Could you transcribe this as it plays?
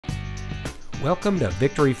Welcome to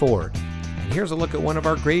Victory Ford, and here's a look at one of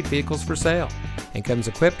our great vehicles for sale, and comes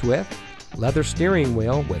equipped with leather steering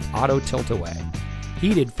wheel with auto tilt-away,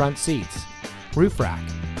 heated front seats, roof rack,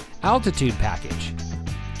 altitude package,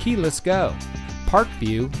 keyless go, park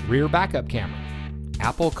view rear backup camera,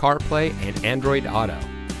 Apple CarPlay and Android Auto,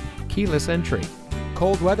 keyless entry,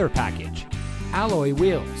 cold weather package, alloy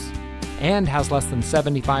wheels, and has less than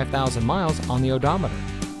 75,000 miles on the odometer.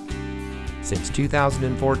 Since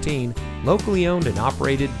 2014, locally owned and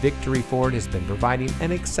operated Victory Ford has been providing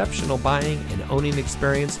an exceptional buying and owning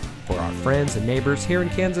experience for our friends and neighbors here in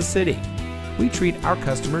Kansas City. We treat our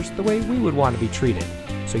customers the way we would want to be treated,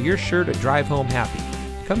 so you're sure to drive home happy.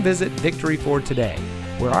 Come visit Victory Ford today,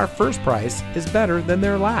 where our first price is better than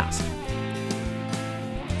their last.